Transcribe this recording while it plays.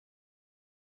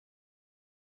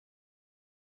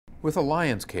With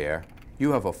AllianceCare,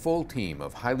 you have a full team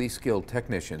of highly skilled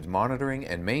technicians monitoring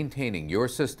and maintaining your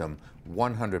system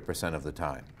 100% of the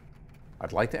time.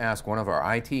 I'd like to ask one of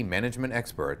our IT management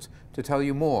experts to tell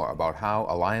you more about how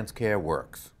AllianceCare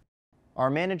works. Our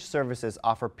managed services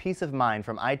offer peace of mind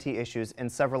from IT issues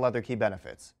and several other key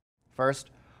benefits.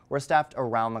 First, we're staffed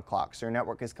around the clock, so your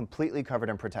network is completely covered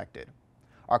and protected.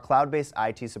 Our cloud-based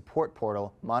IT support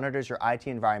portal monitors your IT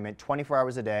environment 24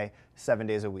 hours a day, 7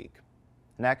 days a week.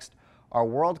 Next, our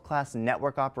world-class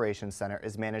Network Operations Center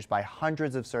is managed by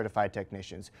hundreds of certified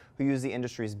technicians who use the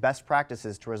industry's best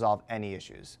practices to resolve any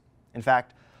issues. In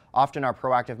fact, often our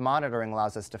proactive monitoring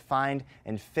allows us to find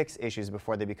and fix issues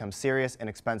before they become serious and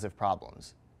expensive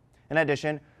problems. In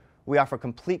addition, we offer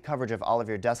complete coverage of all of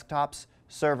your desktops,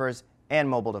 servers, and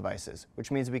mobile devices, which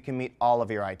means we can meet all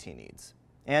of your IT needs.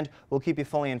 And we'll keep you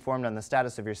fully informed on the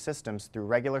status of your systems through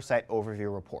regular site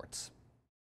overview reports.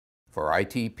 For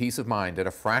IT peace of mind at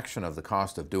a fraction of the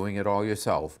cost of doing it all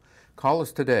yourself, call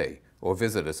us today or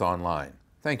visit us online.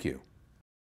 Thank you.